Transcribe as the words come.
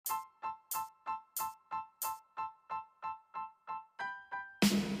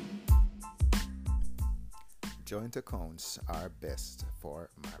Joint accounts are best for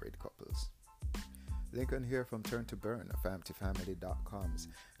married couples. Lincoln here from Turn to Burn, FamilyFamily.com's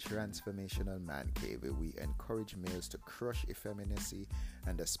transformational man cave, where we encourage males to crush effeminacy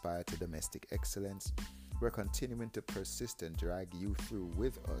and aspire to domestic excellence. We're continuing to persist and drag you through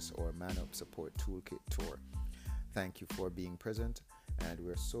with us our Man Up Support Toolkit Tour. Thank you for being present, and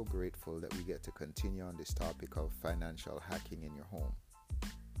we're so grateful that we get to continue on this topic of financial hacking in your home.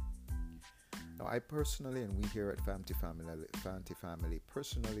 Now, I personally, and we here at Family Family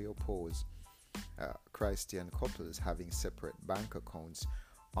personally oppose Christian couples having separate bank accounts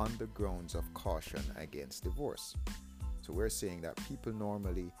on the grounds of caution against divorce. So we're saying that people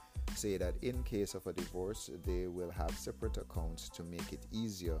normally say that in case of a divorce, they will have separate accounts to make it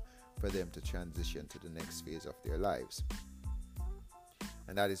easier for them to transition to the next phase of their lives.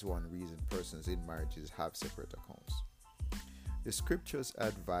 And that is one reason persons in marriages have separate accounts. The scriptures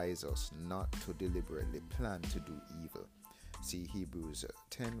advise us not to deliberately plan to do evil. See Hebrews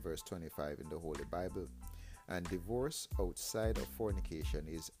 10 verse 25 in the Holy Bible. And divorce outside of fornication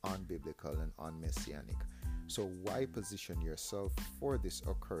is unbiblical and unmessianic. So why position yourself for this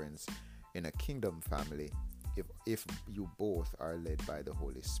occurrence in a kingdom family if you both are led by the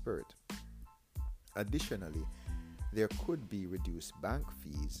Holy Spirit? Additionally, there could be reduced bank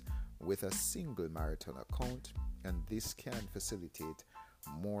fees with a single marital account, and this can facilitate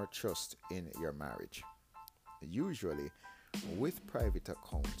more trust in your marriage. Usually, with private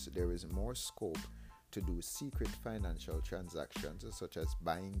accounts, there is more scope to do secret financial transactions such as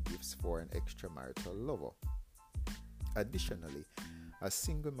buying gifts for an extramarital lover. Additionally, a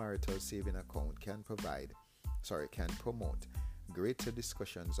single marital saving account can promote greater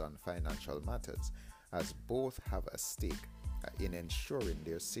discussions on financial matters, as both have a stake in ensuring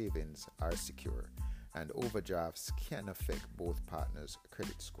their savings are secure, and overdrafts can affect both partners'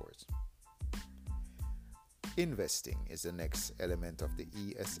 credit scores. Investing is the next element of the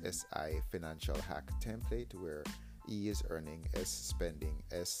ESSI financial hack template, where E is earning, S spending,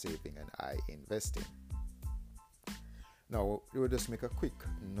 S saving, and I investing. Now, we'll just make a quick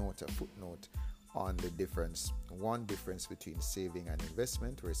footnote on the difference. One difference between saving and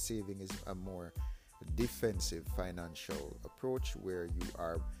investment, where saving is a more defensive financial approach where you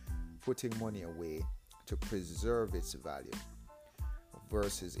are putting money away to preserve its value,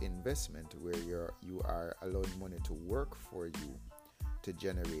 versus investment where you are allowing money to work for you to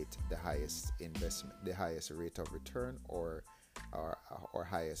generate the highest rate of return or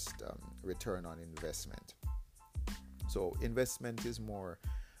highest return on investment. So investment is more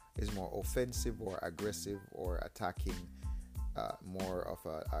offensive or aggressive, or attacking more of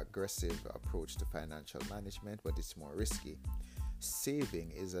an aggressive approach to financial management, but it's more risky.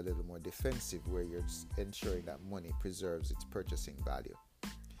 Saving is a little more defensive, where you're ensuring that money preserves its purchasing value.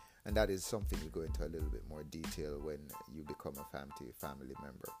 And that is something we go into a little bit more detail when you become a family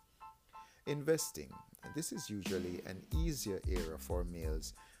member. Investing. This is usually an easier area for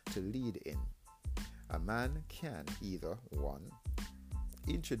males to lead in. A man can either 1.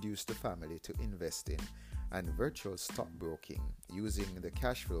 Introduce the family to investing and virtual stockbroking using the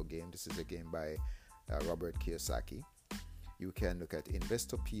cash flow game. This is a game by Robert Kiyosaki. You can look at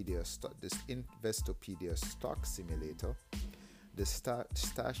Investopedia Stock Simulator, the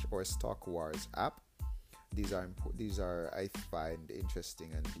Stash or Stock Wars app. These are I find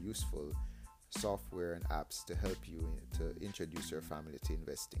interesting and useful software and apps to help you to introduce your family to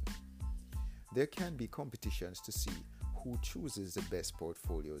investing. There can be competitions to see who chooses the best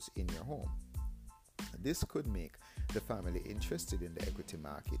portfolios in your home. This could make the family interested in the equity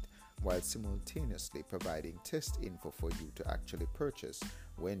market, while simultaneously providing test info for you to actually purchase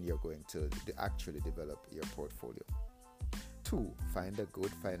when you're going to actually develop your portfolio. 2. Find a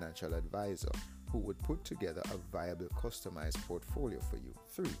good financial advisor who would put together a viable customized portfolio for you.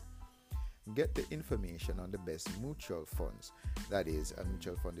 3. Get the information on the best mutual funds. That is, a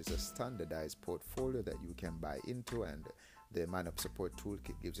mutual fund is a standardized portfolio that you can buy into, and the Man Up Support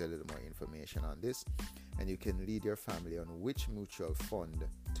Toolkit gives you a little more information on this, and you can lead your family on which mutual fund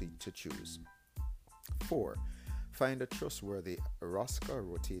to choose. 4. Find a trustworthy ROSCA,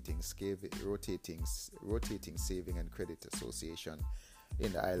 rotating saving and credit association.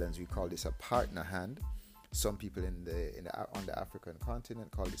 In the islands, we call this a partner hand. Some people on the African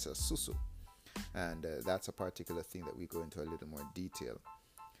continent call this a susu, and that's a particular thing that we go into a little more detail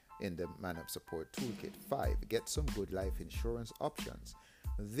in the Man Up Support Toolkit. 5. Get some good life insurance options.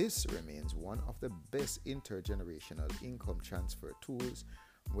 This remains one of the best intergenerational income transfer tools,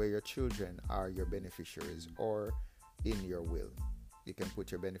 where your children are your beneficiaries or in your will. You can put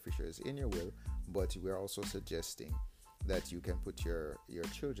your beneficiaries in your will, but we're also suggesting that you can put your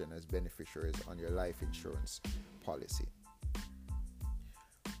children as beneficiaries on your life insurance policy.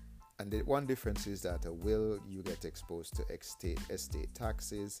 And the one difference is that a will, you get exposed to estate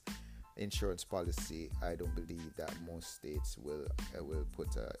taxes. Insurance policy, I don't believe that most states will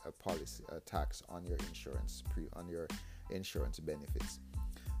put a tax on your insurance benefits.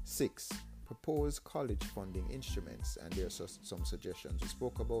 6. Propose college funding instruments, and there's some suggestions we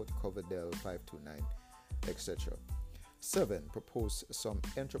spoke about: Coverdell 529, etc. 7. Propose some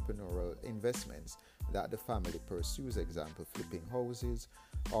entrepreneurial investments that the family pursues, example, flipping houses,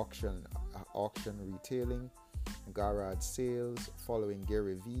 auction retailing, garage sales, following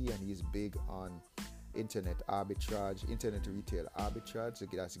Gary Vee, and he's big on internet retail arbitrage. So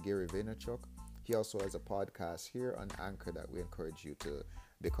that's Gary Vaynerchuk. He also has a podcast here on Anchor that we encourage you to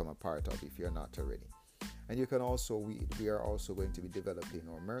become a part of if you're not already. And you can also, we are also going to be developing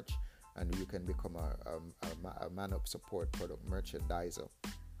our merch, and you can become a Man Up Support product merchandiser.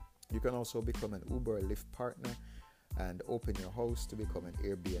 You can also become an Uber or Lyft partner and open your house to become an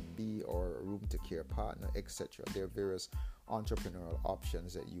Airbnb or a room to care partner, etc. There are various entrepreneurial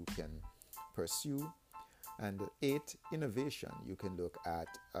options that you can pursue. And 8, innovation. You can look at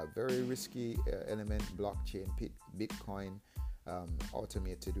a very risky element: blockchain, Bitcoin,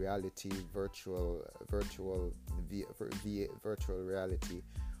 automated reality, virtual reality.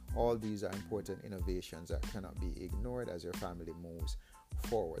 All these are important innovations that cannot be ignored as your family moves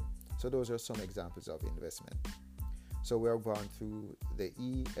forward. So those are some examples of investment. So we have gone through the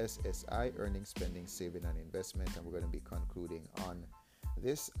ESSI, earning, spending, saving, and investment, and we're going to be concluding on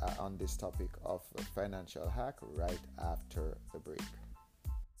this topic of financial hack right after the break.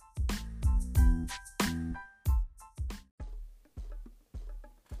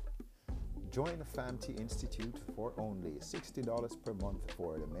 Join the FAMT Institute for only $60 per month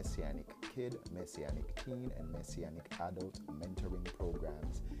for the Messianic Kid, Messianic Teen, and Messianic Adult mentoring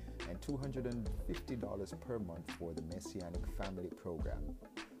programs, and $250 per month for the Messianic Family Program.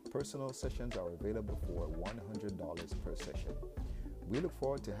 Personal sessions are available for $100 per session. We look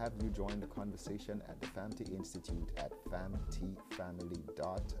forward to having you join the conversation at the FAMT Institute at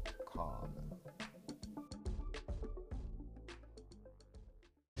famtfamily.com.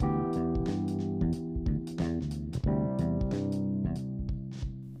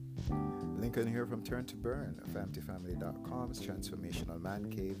 Lincoln here from Turn to Burn, famtfamily.com's transformational man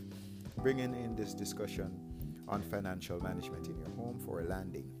cave, bringing in this discussion on financial management in your home for a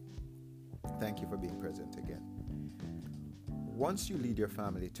landing. Thank you for being present again. Once you lead your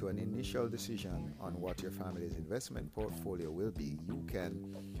family to an initial decision on what your family's investment portfolio will be, you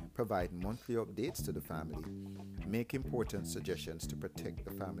can provide monthly updates to the family, make important suggestions to protect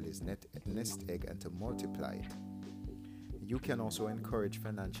the family's nest egg and to multiply it. You can also encourage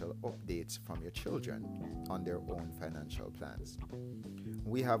financial updates from your children on their own financial plans.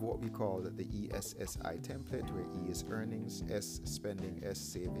 We have what we call the ESSI template, where E is earnings, S spending, S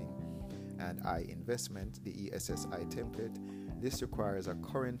saving, and I investment. The ESSI template, this requires a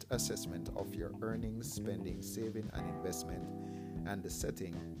current assessment of your earnings, spending, saving, and investment, and the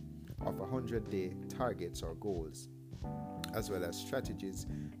setting of 100-day targets or goals, as well as strategies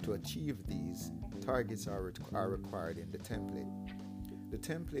to achieve these targets are required in the template. The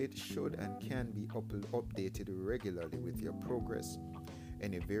template should and can be updated regularly with your progress,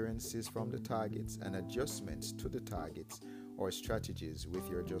 any variances from the targets, and adjustments to the targets or strategies with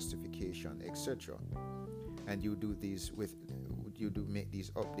your justification, etc. And you do make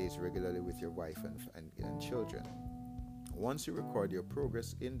these updates regularly with your wife and children. Once you record your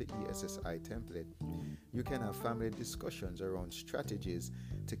progress in the ESSI template, you can have family discussions around strategies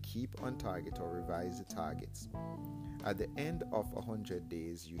to keep on target or revise the targets. At the end of 100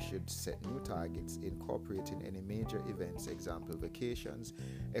 days, you should set new targets, incorporating any major events, example, vacations,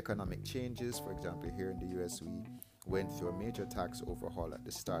 economic changes. For example, here in the US, we went through a major tax overhaul at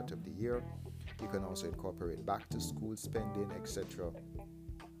the start of the year. You can also incorporate back to school spending, etc.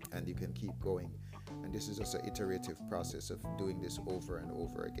 And you can keep going. And this is just an iterative process of doing this over and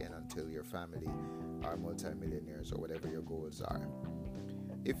over again until your family are multimillionaires or whatever your goals are.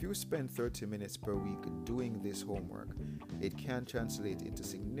 If you spend 30 minutes per week doing this homework, it can translate into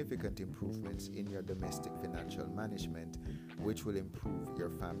significant improvements in your domestic financial management, which will improve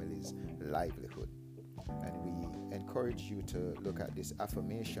your family's livelihood. And we encourage you to look at this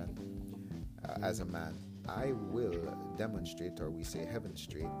affirmation as a man. I will demonstrate, or we say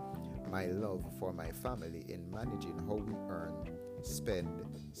demonstrate, my love for my family in managing how we earn, spend,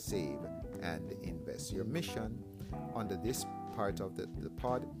 save, and invest. Your mission under this part of the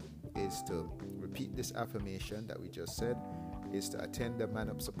pod is to repeat this affirmation that we just said, is to attend the Man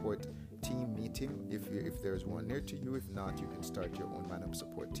Up Support team meeting if there's one near to you. If not, you can start your own Man Up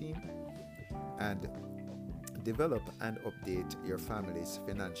Support team. And Develop and update your family's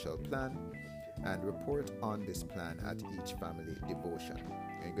financial plan and report on this plan at each family devotion.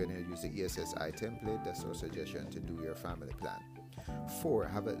 You're going to use the ESSI template. That's our suggestion to do your family plan. 4,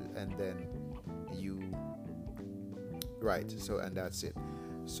 have it, and then you right. So, and that's it.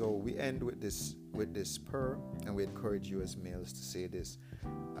 So we end with this prayer, and we encourage you as males to say this,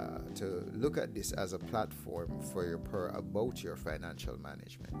 to look at this as a platform for your prayer about your financial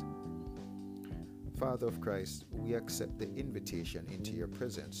management. Father of Christ, we accept the invitation into your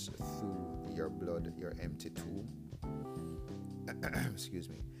presence through your blood, your empty tomb, excuse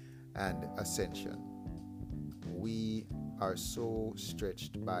me, and ascension. We are so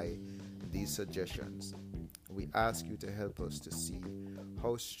stretched by these suggestions. We ask you to help us to see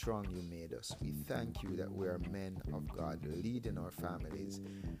how strong you made us. We thank you that we are men of God, leading our families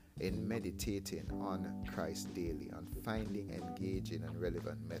in meditating on Christ daily, on finding engaging and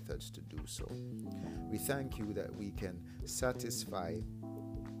relevant methods to do so. We thank you that we can satisfy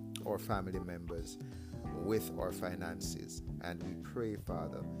our family members with our finances, and we pray,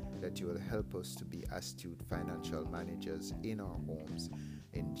 Father, that you will help us to be astute financial managers in our homes.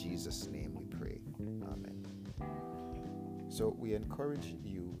 In Jesus' name we pray. Amen. So we encourage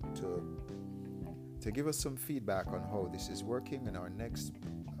you to give us some feedback on how this is working. In our next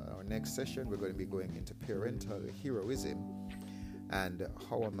session, we're going to be going into parental heroism and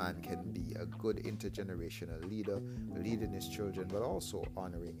how a man can be a good intergenerational leader, leading his children, but also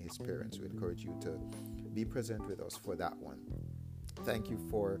honoring his parents. We encourage you to be present with us for that one. Thank you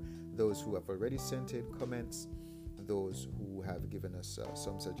for those who have already sent in comments, those who have given us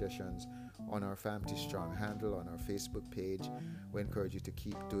some suggestions on our Family Strong handle on our Facebook page. We encourage you to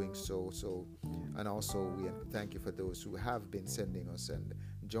keep doing so. And also we thank you for those who have been sending us and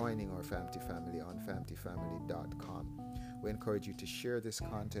joining our family on familyfamily.com. We encourage you to share this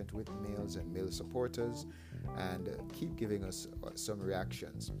content with males and male supporters, and keep giving us some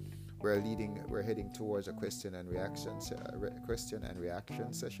reactions. We're heading towards a question and reaction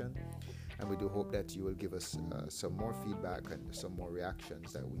session, and we do hope that you will give us some more feedback and some more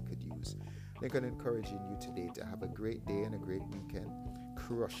reactions that we could use. Lincoln encouraging you today to have a great day and a great weekend,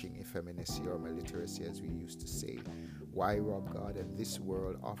 crushing effeminacy or illiteracy, as we used to say. Why rob God and this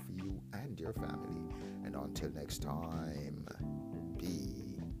world of you and your family? And until next time,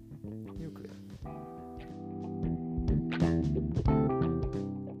 be nuclear.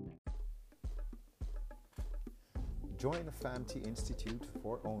 Join the FAMT Institute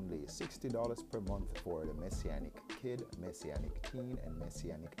for only $60 per month for the Messianic Kid, Messianic Teen, and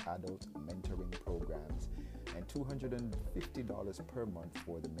Messianic Adult mentoring programs, and $250 per month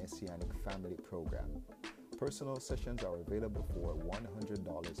for the Messianic Family program. Personal sessions are available for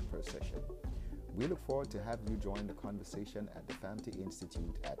 $100 per session. We look forward to having you join the conversation at the FAMT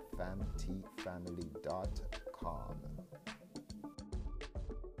Institute at famtfamily.com.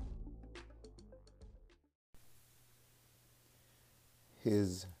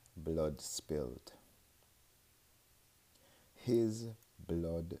 His blood spilled. His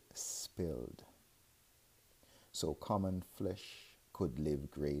blood spilled, so common flesh could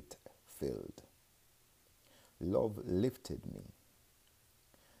live great filled. Love lifted me,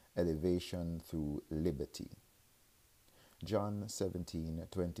 elevation through liberty. John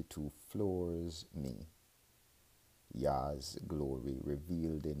 17:22 floors me. Yah's glory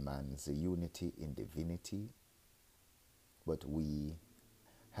revealed in man's unity in divinity, but we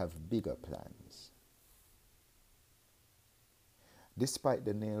have bigger plans. Despite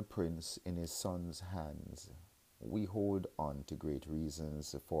the nail prints in his son's hands, we hold on to great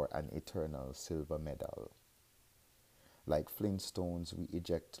reasons for an eternal silver medal. Like Flintstones, we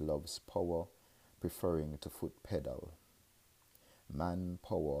eject love's power, preferring to foot pedal. Man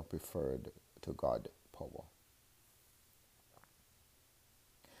power preferred to God power.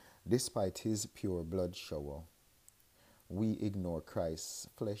 Despite his pure blood shower, we ignore Christ's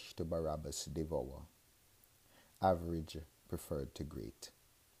flesh to Barabbas devour. Average preferred to great.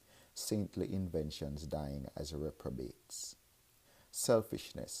 Saintly inventions dying as reprobates.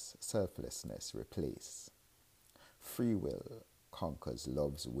 Selfishness, selflessness replace. Free will conquers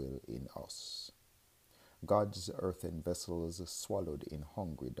love's will in us. God's earthen vessels swallowed in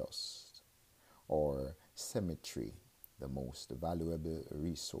hungry dust. Or cemetery, the most valuable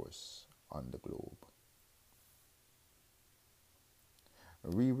resource on the globe.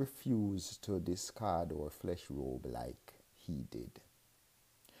 We refuse to discard our flesh robe like he did.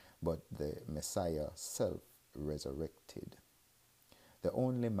 But the Messiah self-resurrected, the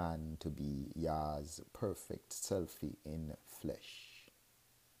only man to be Yah's perfect selfie in flesh.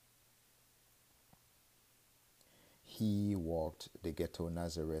 He walked the ghetto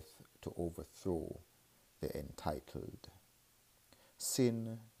Nazareth to overthrow the entitled.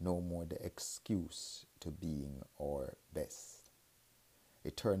 Sin no more the excuse to being our best.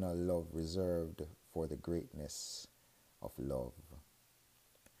 Eternal love reserved for the greatness of love.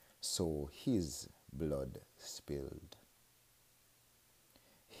 So his blood spilled.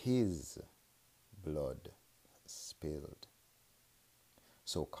 His blood spilled.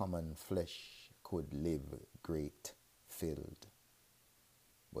 So common flesh could live great filled.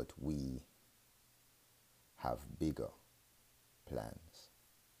 But we have bigger plans.